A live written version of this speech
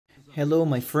Hello,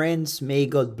 my friends. May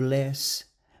God bless.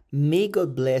 May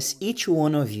God bless each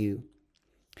one of you.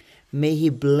 May He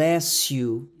bless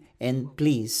you. And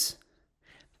please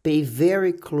pay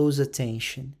very close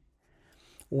attention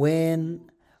when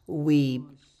we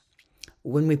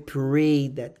pray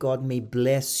that God may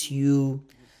bless you.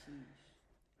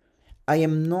 I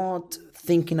am not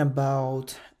thinking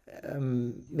about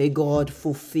may God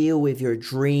fulfill with your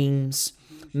dreams.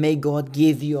 May God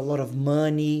give you a lot of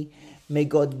money. May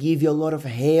God give you a lot of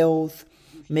health.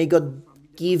 May God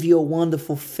give you a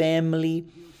wonderful family.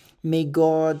 May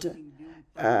God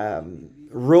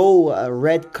roll a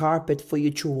red carpet for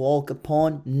you to walk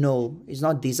upon. No, it's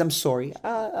not this. I'm sorry.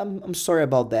 I'm sorry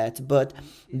about that. But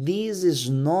this is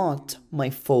not my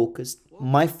focus.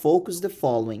 My focus is the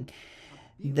following,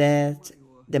 that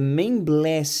the main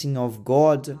blessing of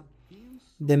God,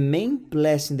 the main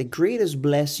blessing, the greatest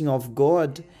blessing of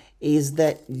God is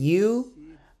that you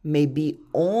may be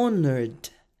honored,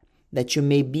 that you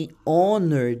may be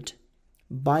honored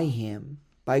by Him,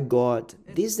 by God.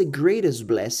 This is the greatest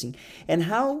blessing. And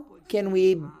how can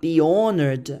we be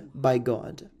honored by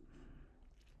God?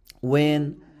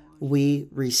 When we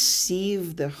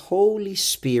receive the Holy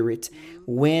Spirit,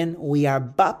 when we are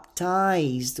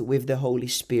baptized with the Holy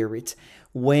Spirit,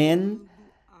 when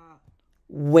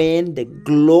the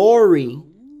glory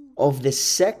of the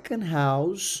second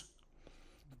house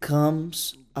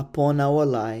comes upon our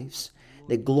lives,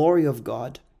 the glory of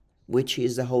God, which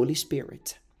is the Holy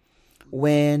Spirit.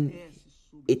 When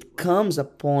it comes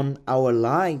upon our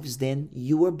lives, then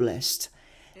you are blessed.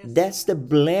 That's the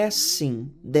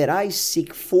blessing that I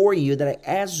seek for you, that I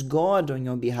ask God on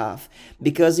your behalf.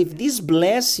 Because if this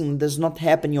blessing does not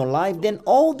happen in your life, then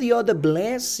all the other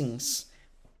blessings,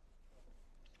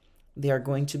 they are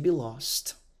going to be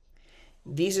lost.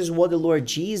 This is what the Lord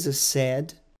Jesus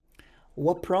said.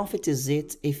 What profit is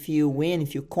it if you win,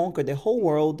 if you conquer the whole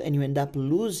world and you end up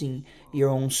losing your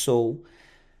own soul?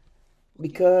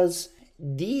 Because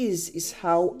this is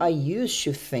how I used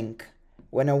to think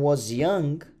when I was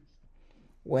young,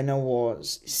 when I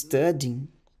was studying.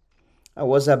 I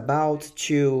was about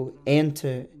to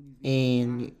enter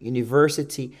in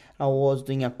university. I was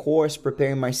doing a course,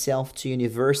 preparing myself to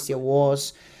university. I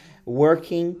was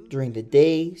working during the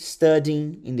day,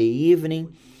 studying in the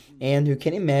evening. And you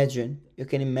can imagine, the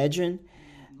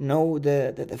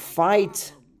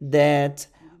fight that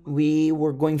we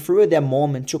were going through at that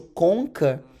moment to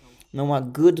conquer a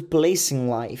good place in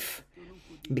life.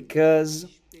 Because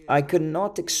I could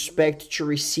not expect to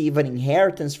receive an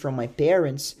inheritance from my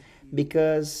parents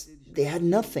because they had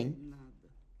nothing.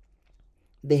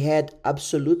 They had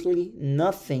absolutely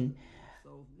nothing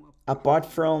apart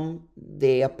from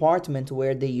the apartment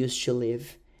where they used to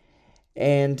live.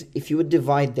 And if you would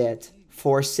divide that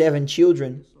for 7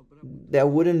 children, there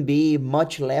wouldn't be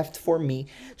much left for me.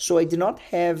 So I did not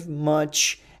have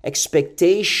much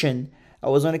expectation. I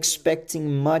was not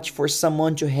expecting much for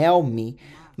someone to help me.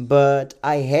 But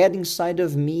I had inside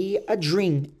of me a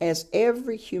dream, as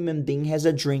every human being has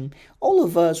a dream. All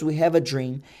of us, we have a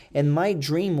dream. And my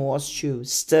dream was to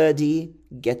study,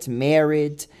 get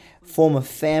married, form a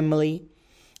family,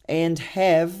 and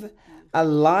have a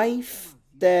life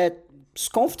that's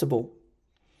comfortable.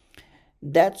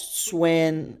 That's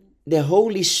when the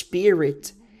Holy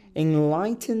Spirit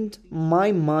enlightened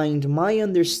my mind, my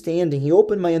understanding. He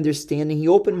opened my understanding. He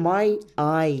opened my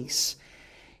eyes.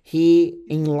 He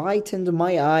enlightened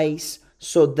my eyes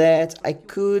so that I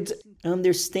could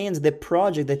understand the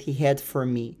project that He had for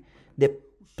me, the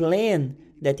plan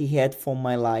that He had for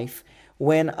my life.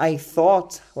 When I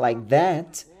thought like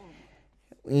that,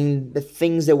 in the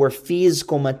things that were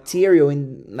physical, material,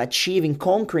 in achieving,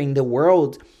 conquering the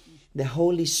world, the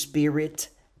Holy Spirit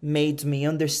made me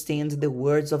understand the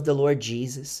words of the Lord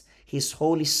Jesus, His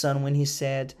Holy Son, when He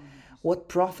said, "What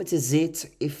profit is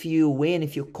it if you win,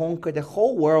 if you conquer the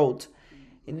whole world?"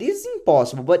 And this is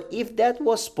impossible, but if that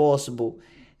was possible,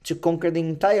 to conquer the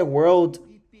entire world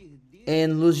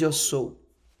and lose your soul,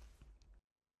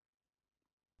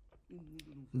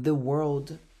 the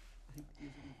world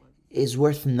is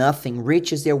worth nothing.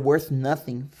 Riches, they're worth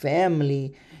nothing.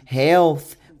 Family,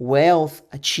 health, wealth,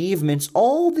 achievements,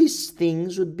 all these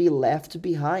things would be left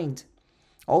behind.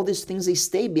 All these things, they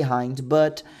stay behind.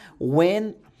 But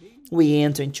when we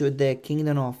enter into the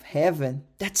kingdom of heaven,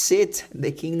 that's it.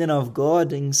 The kingdom of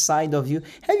God inside of you.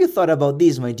 Have you thought about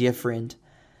this, my dear friend?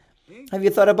 Have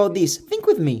you thought about this? Think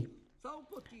with me.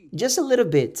 Just a little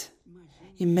bit.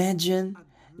 Imagine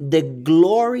the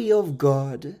glory of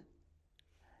God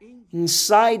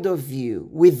inside of you,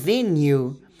 within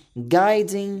you,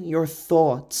 guiding your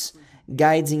thoughts,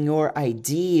 guiding your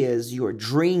ideas, your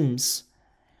dreams,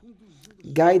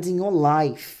 guiding your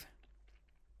life,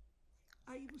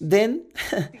 then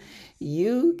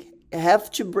you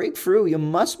have to break through. You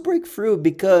must break through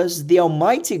because the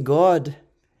Almighty God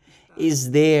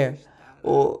is there,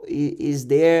 or is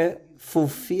there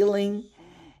fulfilling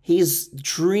His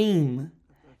dream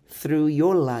through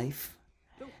your life.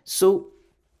 So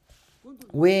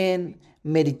when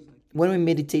when we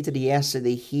meditated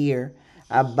yesterday here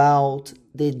about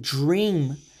the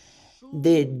dream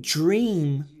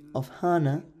of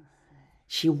Hannah,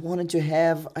 she wanted to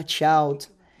have a child.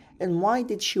 And why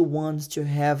did she want to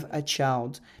have a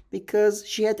child? Because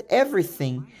she had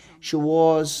everything. She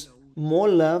was more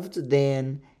loved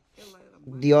than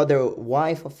the other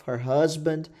wife of her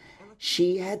husband.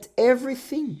 She had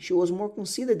everything. She was more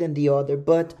considered than the other,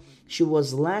 but she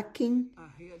was lacking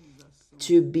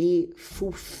to be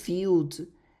fulfilled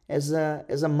as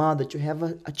a mother, to have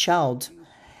a child.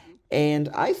 And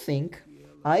I think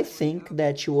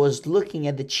that she was looking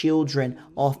at the children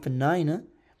of Penina,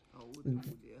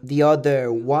 the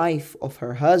other wife of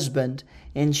her husband,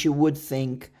 and she would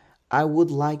think, I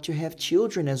would like to have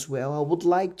children as well. I would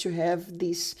like to have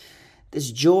this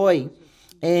joy.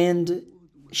 And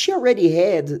she already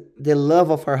had the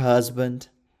love of her husband.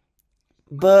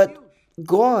 But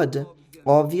God,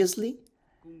 obviously,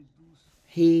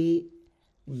 He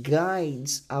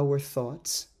guides our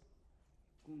thoughts.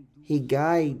 He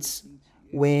guides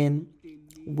when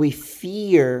we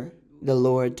fear the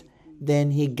Lord,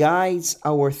 then He guides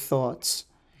our thoughts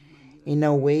in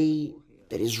a way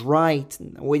that is right,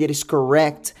 in a way that is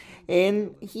correct.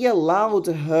 And He allowed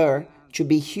her to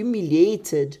be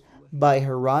humiliated by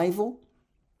her rival,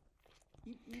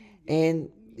 and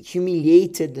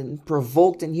humiliated and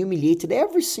provoked and humiliated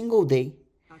every single day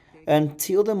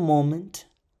until the moment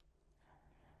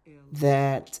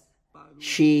that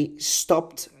she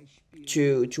stopped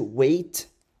to wait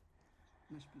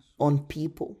on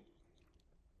people,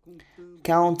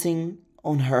 counting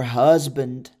on her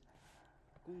husband,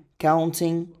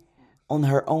 counting on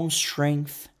her own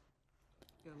strength.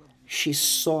 She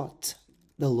sought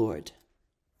the Lord.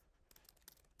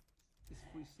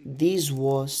 This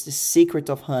was the secret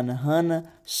of Hannah.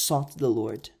 Hannah sought the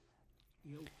Lord.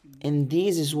 And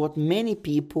this is what many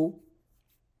people,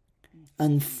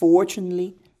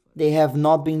 unfortunately, they have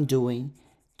not been doing.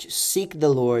 To seek the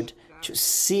Lord, to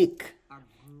seek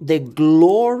the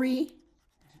glory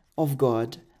of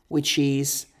God, which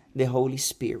is the Holy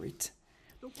Spirit.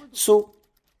 So,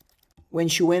 when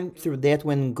she went through that,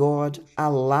 when God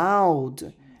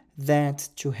allowed that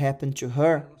to happen to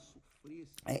her,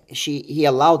 He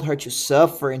allowed her to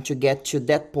suffer and to get to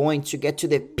that point, to get to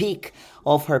the peak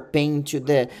of her pain, to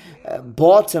the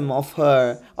bottom of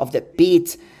the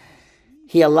pit.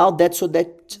 He allowed that so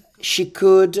that she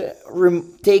could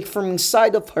take from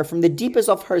inside of her, from the deepest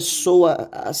of her soul,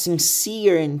 a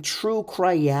sincere and true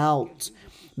cry out.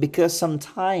 Because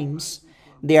sometimes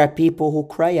there are people who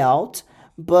cry out,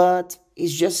 but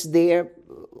it's just there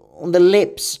on the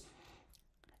lips,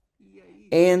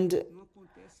 and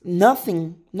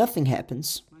nothing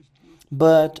happens.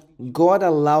 But God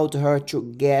allowed her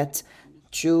to get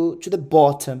to the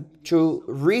bottom, to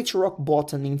reach rock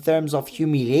bottom in terms of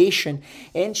humiliation,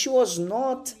 and she was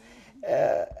not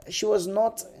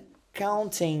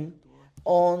counting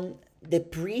on the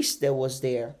priest that was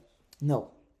there.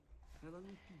 No,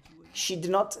 she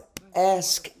did not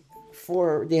ask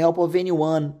for the help of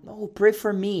anyone. Oh, pray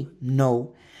for me.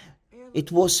 No,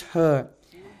 it was her.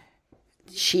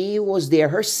 She was there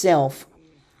herself,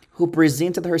 who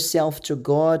presented herself to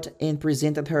God and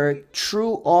presented her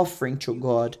true offering to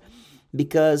God.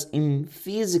 Because in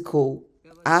physical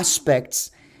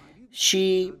aspects,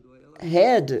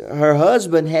 her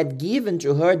husband had given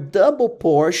to her double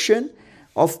portion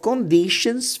of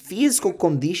conditions, physical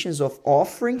conditions of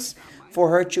offerings, for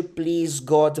her to please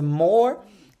God more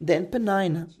than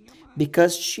Penina,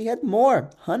 because she had more.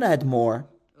 Hannah had more.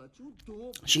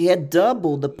 She had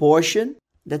double the portion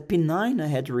that Penina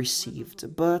had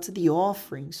received, but the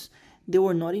offerings, they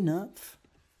were not enough.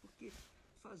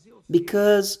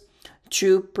 Because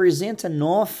to present an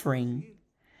offering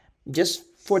just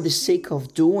for the sake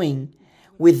of doing,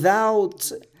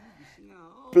 without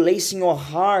placing your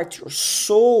heart, your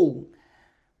soul,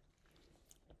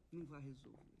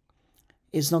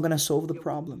 is not going to solve the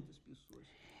problem.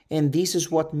 And this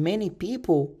is what many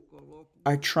people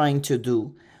are trying to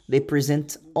do. They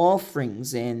present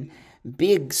offerings and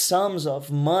big sums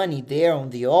of money there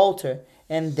on the altar,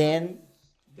 and then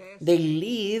they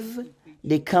leave.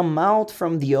 They come out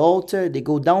from the altar, they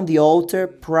go down the altar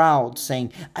proud,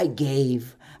 saying,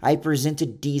 I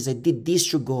presented this, I did this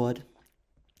to God.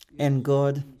 And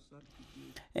God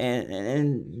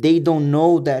and they don't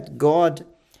know that God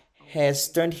has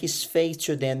turned his face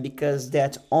to them because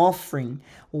that offering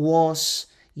was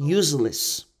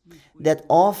useless. That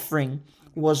offering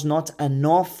was not an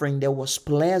offering that was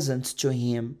pleasant to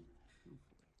him.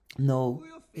 No,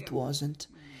 it wasn't.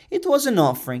 It was an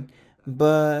offering,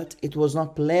 but it was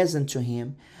not pleasant to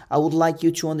him. I would like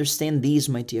you to understand this,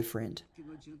 my dear friend,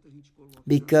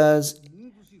 because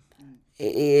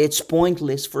it's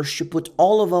pointless for us to put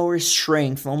all of our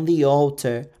strength on the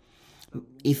altar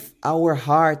if our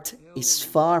heart is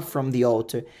far from the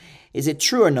altar. Is it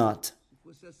true or not?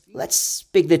 Let's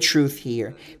speak the truth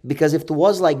here. Because if it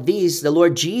was like this, the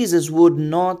Lord Jesus would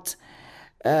not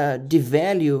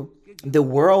devalue the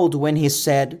world when he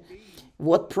said,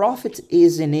 what profit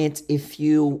is in it if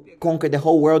you conquer the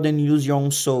whole world and lose your own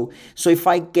soul? So if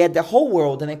I get the whole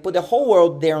world and I put the whole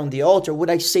world there on the altar, would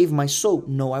I save my soul?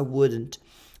 No, I wouldn't.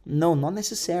 No, not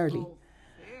necessarily.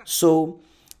 So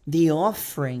the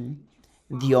offering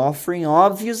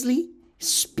obviously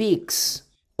speaks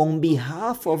on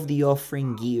behalf of the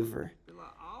offering giver.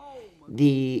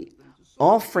 The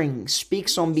offering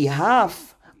speaks on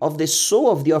behalf of the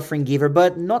soul of the offering giver,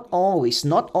 but not always.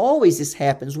 Not always this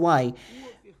happens. Why?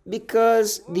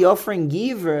 Because the offering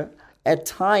giver, at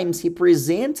times, he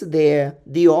presents there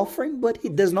the offering, but he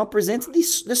does not present the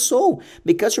soul.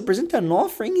 Because to present an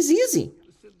offering is easy.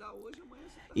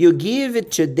 You give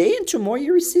it today and tomorrow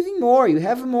you're receiving more. You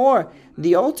have more.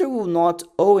 The altar will not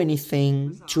owe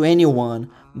anything to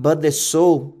anyone, but the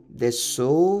soul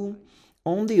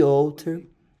on the altar.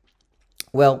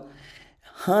 Well,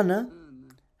 Hannah,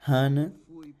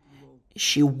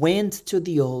 she went to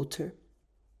the altar.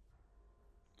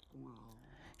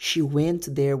 She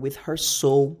went there with her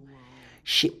soul.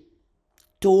 She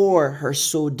tore her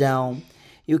soul down.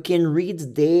 You can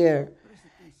read there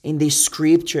in the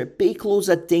scripture. Pay close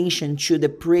attention to the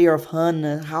prayer of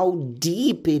Hannah, how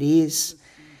deep it is.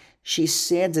 She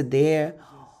said there,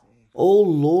 O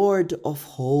Lord of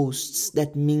hosts.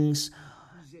 That means,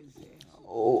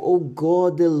 O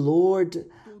God, the Lord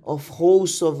of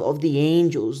hosts of the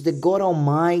angels, the God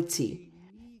Almighty,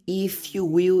 if you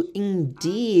will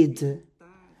indeed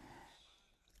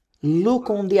look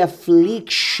on the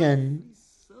affliction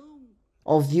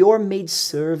of your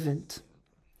maidservant.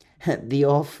 The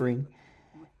offering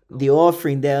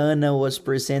that Anna was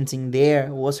presenting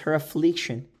there was her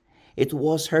affliction. It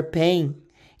was her pain.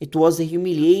 It was the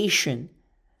humiliation.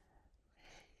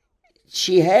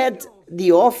 She had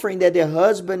the offering that the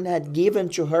husband had given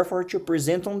to her for her to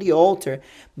present on the altar,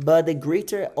 but the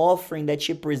greater offering that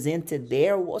she presented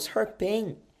there was her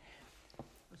pain,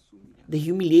 the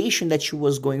humiliation that she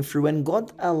was going through. And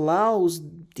God allows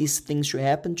these things to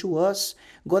happen to us.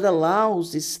 God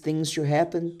allows these things to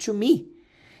happen to me.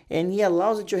 And he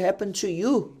allows it to happen to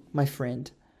you, my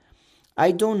friend.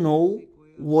 I don't know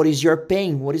what is your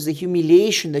pain, what is the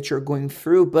humiliation that you're going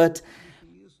through, but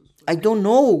I don't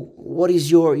know what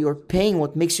is your pain,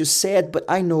 what makes you sad, but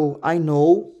I know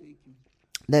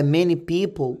that many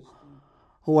people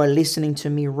who are listening to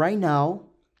me right now,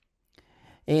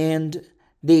 and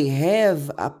they have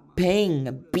a pain,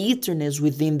 a bitterness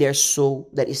within their soul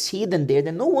that is hidden there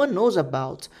that no one knows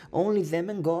about, only them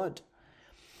and God.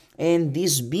 And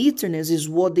this bitterness is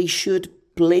what they should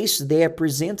place there,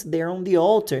 present there on the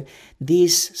altar,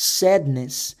 this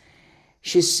sadness.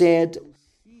 She said,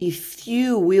 if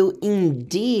you will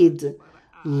indeed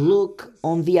look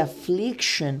on the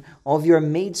affliction of your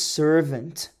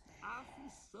maidservant,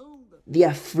 the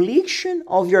affliction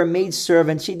of your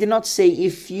maidservant. She did not say,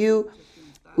 if you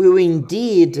will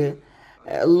indeed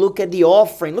look at the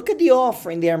offering. Look at the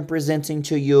offering that I'm presenting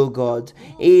to you, God.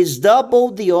 It is double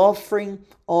the offering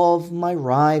of my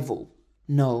rival.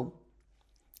 No.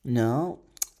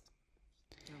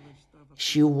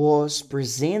 She was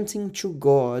presenting to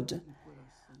God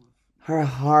her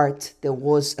heart that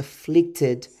was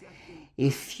afflicted.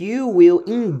 If you will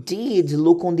indeed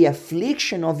look on the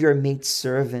affliction of your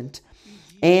maidservant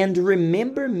and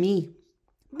remember me.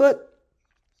 But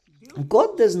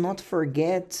God does not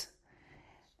forget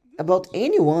about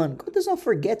anyone. God does not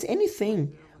forget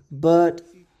anything. But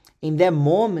in that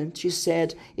moment, she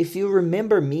said, if you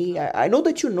remember me, I know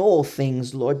that you know all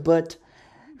things, Lord, but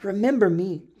remember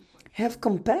me. Have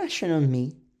compassion on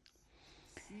me.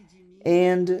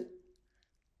 And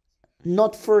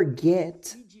not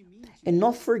forget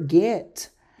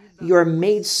your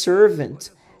maidservant.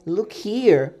 Look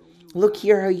here,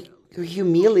 her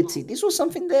humility. This was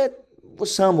something that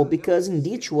was humble, because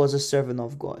indeed she was a servant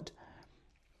of God.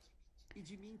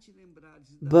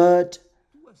 But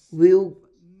will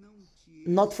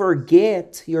not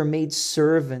forget your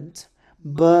maidservant,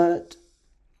 but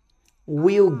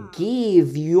will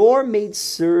give your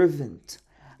maidservant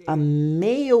a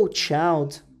male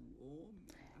child.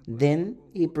 Then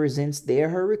he presents there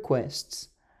her requests.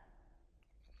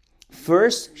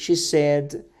 First, she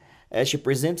said, she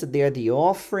presented there the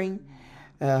offering,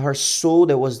 her soul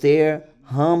that was there,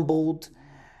 humbled,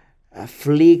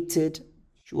 afflicted.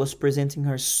 She was presenting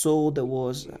her soul that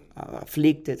was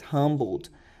afflicted, humbled,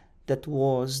 that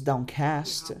was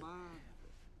downcast.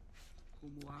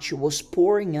 She was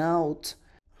pouring out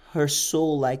her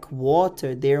soul like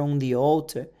water there on the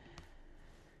altar.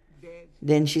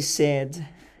 Then she said,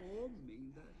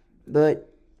 but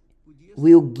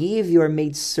will give your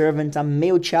maidservant a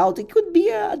male child. It could be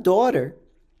a daughter.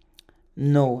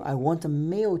 No, I want a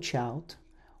male child.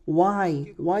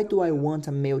 Why? Why do I want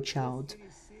a male child?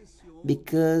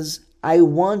 Because I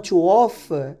want to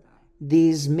offer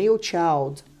this male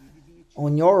child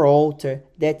on your altar,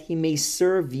 that he may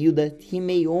serve you, that he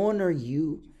may honor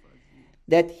you,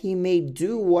 that he may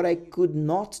do what I could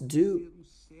not do,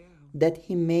 that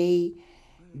he may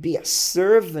be a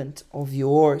servant of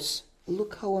yours.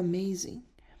 Look how amazing.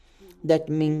 That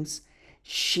means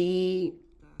she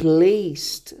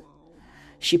placed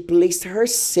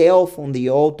herself on the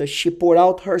altar. She poured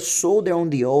out her soul there on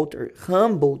the altar,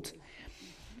 humbled.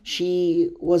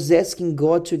 She was asking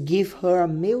God to give her a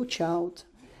male child,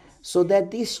 so that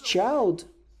this child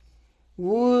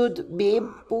would be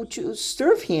able to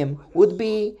serve him, would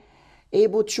be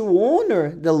able to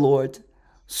honor the Lord.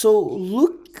 So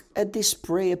look at this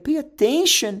prayer. Pay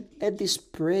attention at this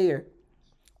prayer.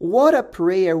 What a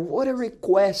prayer, what a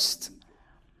request.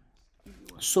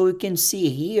 So you can see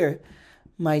here,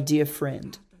 my dear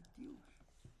friend,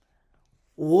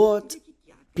 what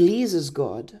pleases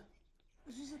God.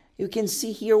 You can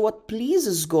see here what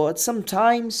pleases God.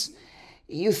 Sometimes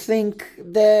you think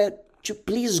that to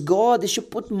please God is to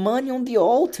put money on the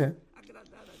altar.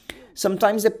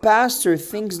 Sometimes the pastor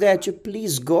thinks that to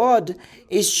please God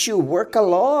is to work a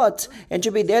lot and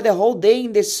to be there the whole day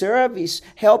in the service,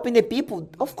 helping the people.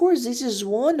 Of course, this is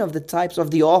one of the types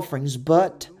of the offerings,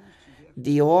 but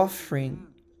the offering,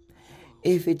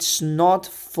 if it's not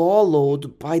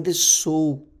followed by the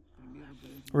soul.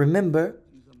 Remember,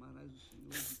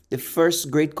 the first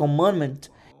great commandment,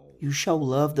 you shall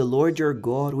love the Lord your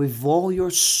God with all your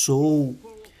soul,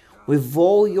 with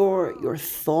all your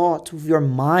thought, with your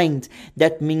mind.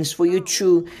 That means for you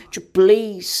to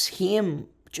place him,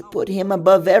 to put him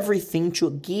above everything, to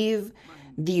give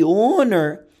the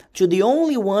honor to the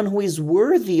only one who is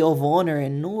worthy of honor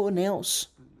and no one else.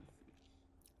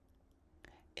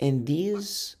 And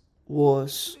this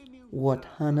was what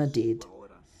Hannah did.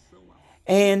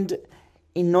 And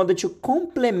in order to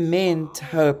complement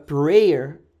her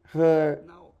prayer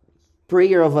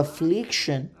of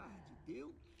affliction,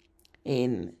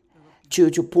 and to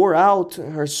pour out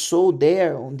her soul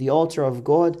there on the altar of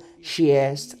God, she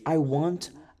asked, I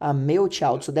want a male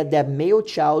child, so that male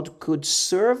child could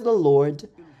serve the Lord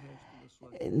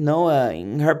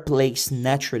in her place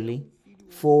naturally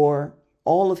for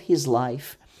all of his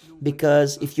life.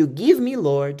 Because if you give me,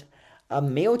 Lord, a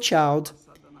male child,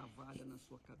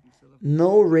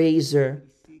 no razor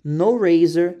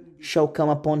shall come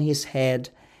upon his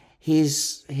head.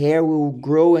 His hair will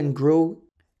grow and grow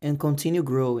and continue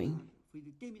growing.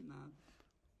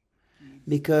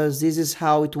 Because this is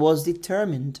how it was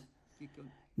determined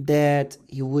that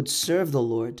he would serve the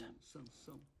Lord.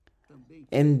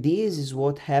 And this is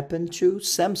what happened to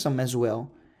Samson as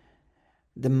well.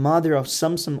 The mother of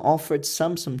Samson offered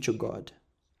Samson to God.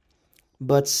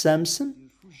 But Samson,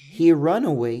 he ran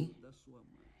away.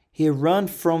 He ran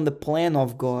from the plan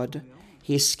of God.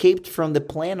 He escaped from the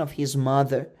plan of his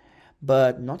mother.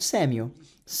 But not Samuel.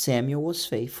 Samuel was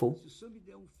faithful.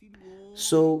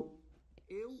 So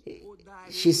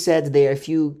she said there, if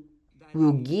you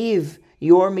will give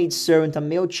your maidservant a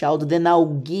male child, then I'll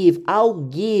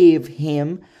give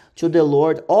him to the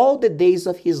Lord all the days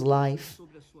of his life.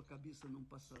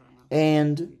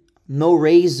 And no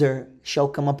razor shall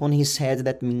come upon his head.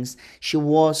 That means she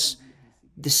was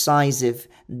decisive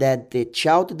that the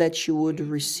child that she would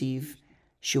receive,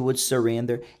 she would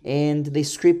surrender. And the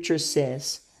scripture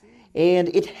says, and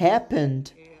it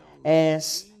happened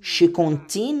as she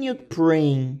continued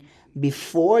praying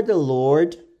before the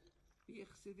Lord.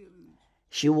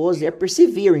 She was there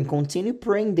persevering, continued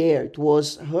praying there. It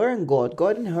was her and God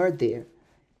and her there.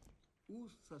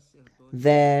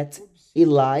 That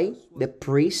Eli, the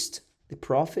priest, the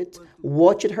prophet,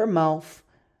 watched her mouth.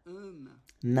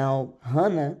 Now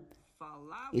Hannah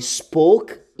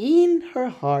spoke in her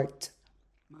heart.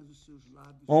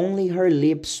 Only her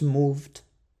lips moved,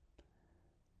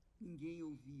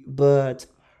 but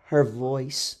her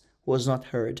voice was not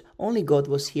heard. Only God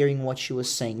was hearing what she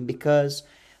was saying, because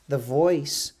the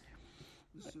voice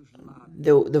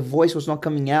the voice was not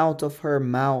coming out of her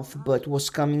mouth, but was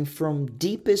coming from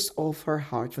deepest of her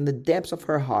heart, from the depths of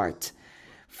her heart,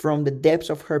 from the depths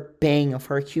of her pain, of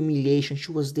her humiliation.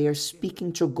 She was there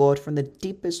speaking to God from the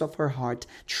deepest of her heart,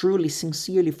 truly,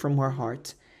 sincerely from her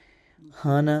heart.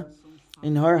 Hannah,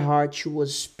 in her heart, she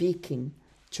was speaking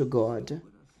to God.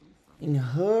 In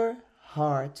her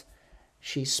heart,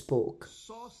 she spoke.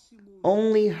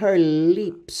 Only her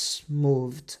lips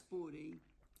moved,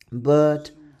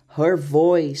 but her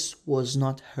voice was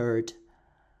not heard.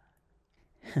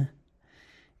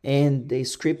 And the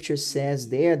scripture says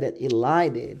there that Eli,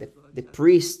 the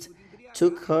priest,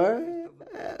 took her,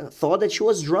 thought that she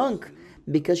was drunk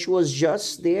because she was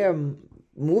just there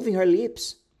moving her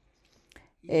lips.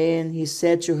 And he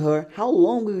said to her, "How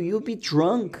long will you be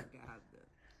drunk?"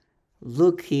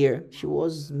 Look here, she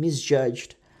was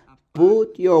misjudged.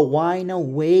 "Put your wine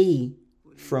away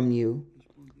from you."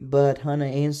 But Hannah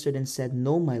answered and said,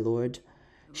 "No, my Lord."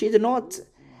 She did not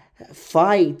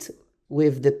fight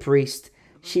with the priest.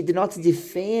 She did not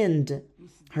defend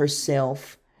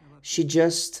herself. She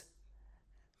just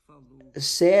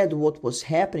said what was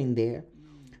happening there.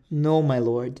 "No, my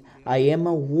Lord, I am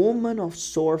a woman of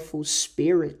sorrowful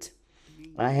spirit.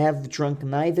 I have drunk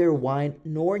neither wine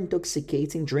nor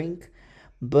intoxicating drink,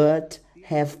 but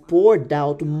have poured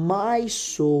out my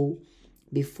soul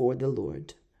before the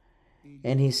Lord."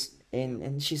 And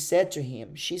she said to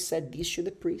him, she said this to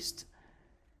the priest.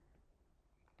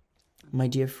 My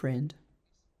dear friend,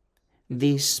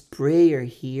 this prayer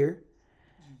here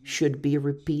should be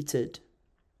repeated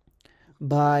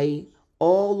by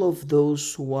all of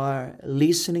those who are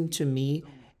listening to me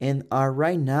and are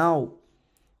right now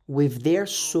with their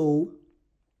soul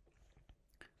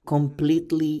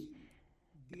completely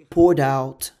poured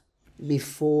out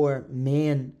before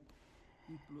men,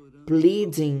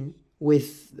 pleading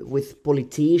with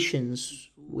politicians,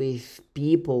 with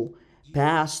people,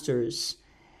 pastors,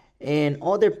 and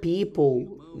other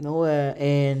people,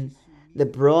 and the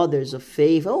brothers of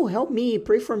faith. "Oh, help me,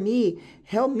 pray for me,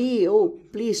 help me, oh,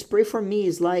 please pray for me."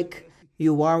 It's like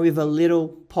you are with a little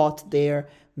pot there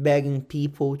begging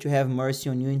people to have mercy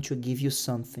on you and to give you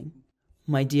something.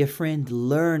 My dear friend,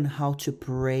 learn how to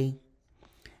pray.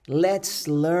 Let's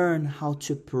learn how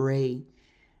to pray.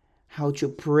 How to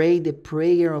pray the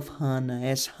prayer of Hannah,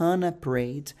 as Hannah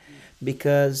prayed,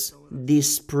 because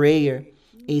this prayer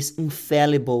is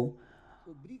infallible.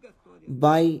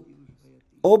 By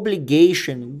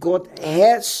obligation, God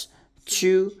has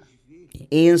to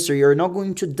answer. You're not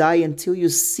going to die until you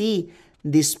see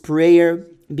this prayer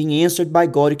being answered by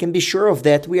God. You can be sure of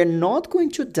that. We are not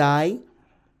going to die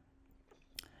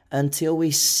until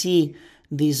we see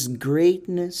this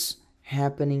greatness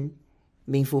happening,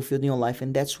 being fulfilled in your life.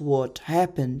 And that's what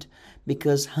happened,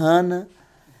 because Hannah,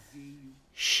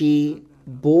 she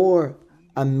bore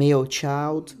a male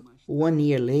child 1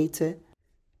 year later.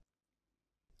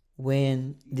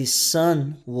 When the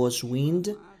son was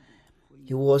weaned,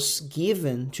 he was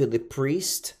given to the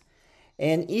priest.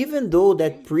 And even though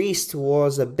that priest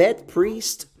was a bad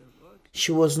priest,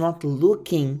 she was not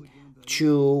looking to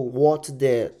what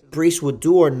the priest would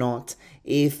do or not.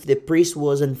 If the priest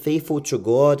was unfaithful to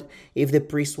God, if the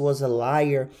priest was a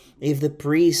liar, if the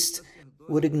priest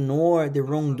would ignore the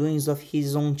wrongdoings of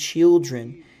his own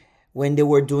children when they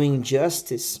were doing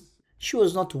justice, she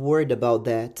was not worried about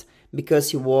that, because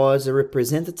he was a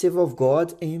representative of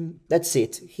God, and that's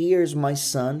it. Here's my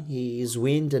son, he is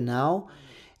weaned now,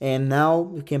 and now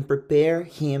we can prepare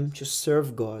him to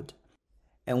serve God.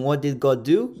 And what did God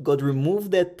do? God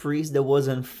removed that priest that was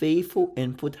unfaithful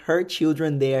and put her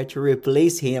children there to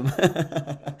replace him.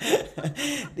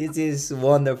 This is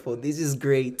wonderful. This is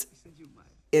great.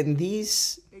 And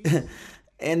this,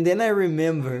 and then I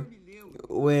remember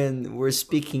when we're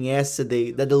speaking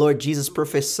yesterday that the Lord Jesus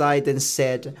prophesied and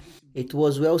said, "It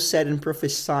was well said and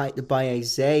prophesied by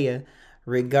Isaiah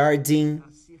regarding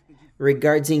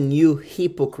you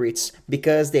hypocrites,"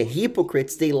 because the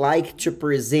hypocrites, they like to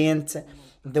present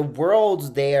the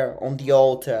world there on the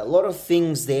altar, a lot of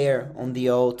things there on the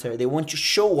altar. They want to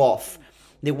show off.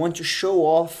 They want to show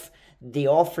off the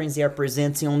offerings they are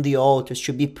presenting on the altars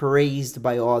to be praised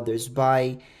by others,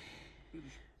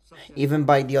 even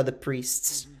by the other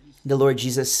priests. The Lord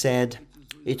Jesus said,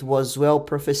 "It was well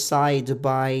prophesied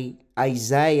by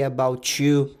Isaiah about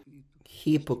you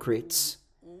hypocrites."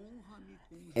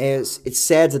 As it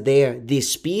said there,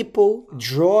 "These people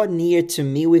draw near to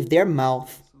me with their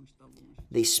mouth.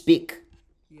 They speak,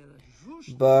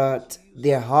 but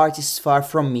their heart is far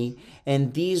from me."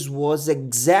 And this was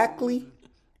exactly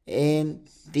And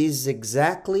this is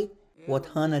exactly what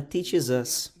Hannah teaches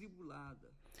us.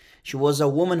 She was a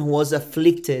woman who was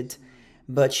afflicted,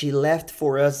 but she left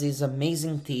for us this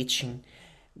amazing teaching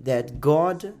that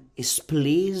God is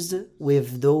pleased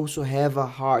with those who have a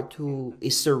heart who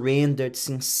is surrendered,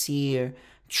 sincere,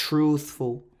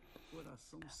 truthful,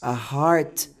 a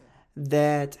heart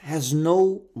that has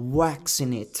no wax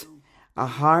in it, a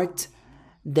heart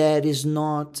that is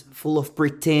not full of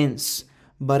pretense,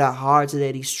 but a heart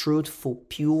that is truthful,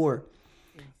 pure.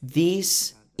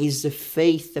 This is the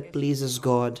faith that pleases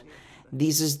God.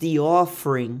 This is the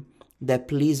offering that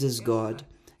pleases God.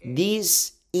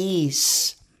 This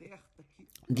is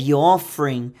the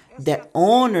offering that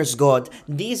honors God.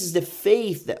 This is the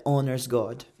faith that honors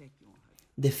God.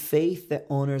 The faith that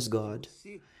honors God.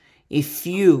 If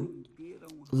you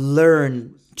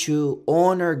learn to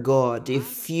honor God,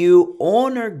 if you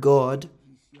honor God,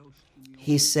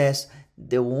 He says,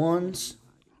 the ones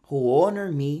who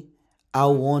honor me,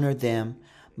 I'll honor them.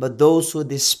 But those who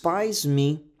despise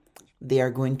me, they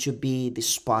are going to be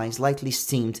despised, lightly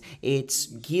esteemed. It's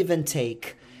give and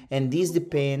take. And this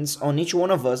depends on each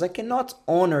one of us. I cannot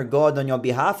honor God on your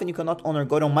behalf, and you cannot honor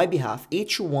God on my behalf.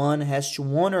 Each one has to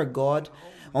honor God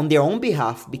on their own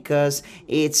behalf, because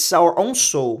it's our own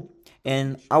soul,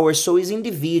 and our soul is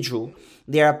individual.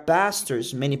 There are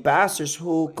pastors, many pastors,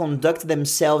 who conduct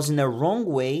themselves in a wrong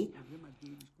way,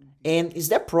 and is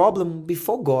that problem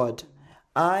before God.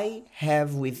 I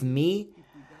have with me,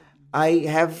 I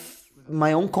have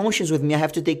my own conscience with me. I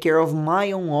have to take care of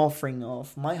my own offering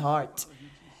of my heart.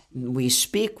 We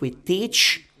speak, we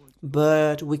teach,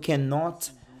 but we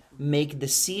cannot make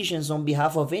decisions on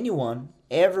behalf of anyone.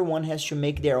 Everyone has to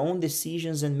make their own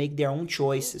decisions and make their own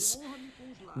choices.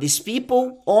 These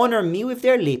people honor me with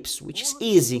their lips, which is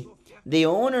easy. They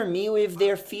honor me with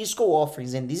their physical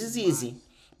offerings, and this is easy.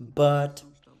 But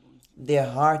their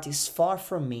heart is far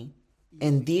from me.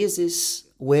 And this is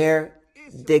where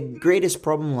the greatest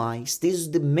problem lies. This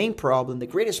is the main problem, the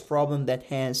greatest problem that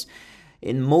has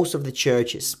in most of the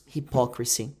churches,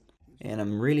 hypocrisy. And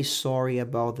I'm really sorry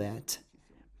about that.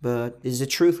 But this is the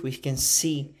truth. We can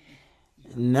see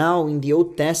now in the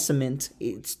Old Testament,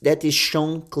 that is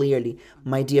shown clearly.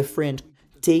 My dear friend,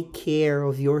 take care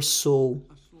of your soul.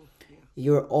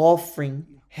 Your offering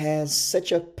has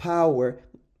such a power,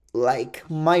 like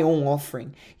my own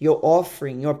offering. Your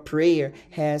offering, your prayer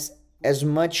has as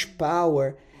much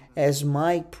power as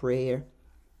my prayer.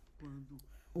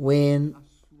 When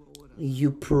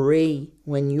you pray,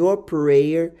 when your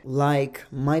prayer, like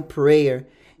my prayer,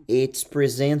 it's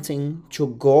presenting to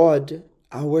God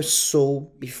our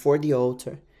soul before the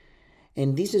altar.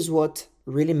 And this is what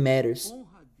really matters.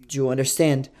 Do you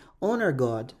understand? Honor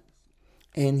God,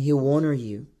 and He'll honor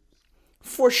you.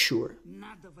 For sure.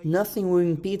 Nothing will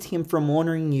impede Him from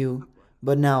honoring you.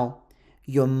 But now,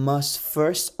 you must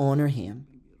first honor Him.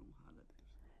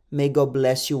 May God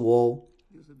bless you all.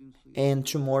 And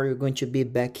tomorrow you're going to be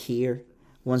back here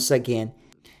once again.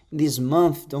 This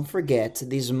month, don't forget,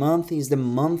 this month is the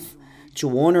month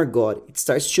to honor God. It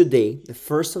starts today, the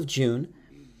 1st of June.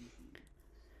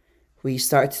 We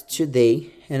start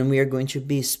today, and we are going to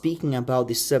be speaking about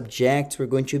this subject. We're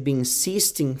going to be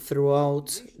insisting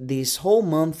throughout this whole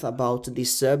month about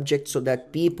this subject, so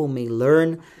that people may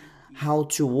learn how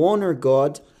to honor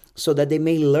God, so that they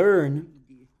may learn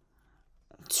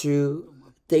to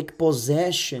take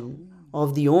possession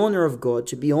of the honor of God,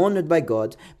 to be honored by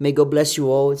God. May God bless you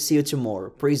all, and see you tomorrow.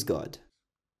 Praise God.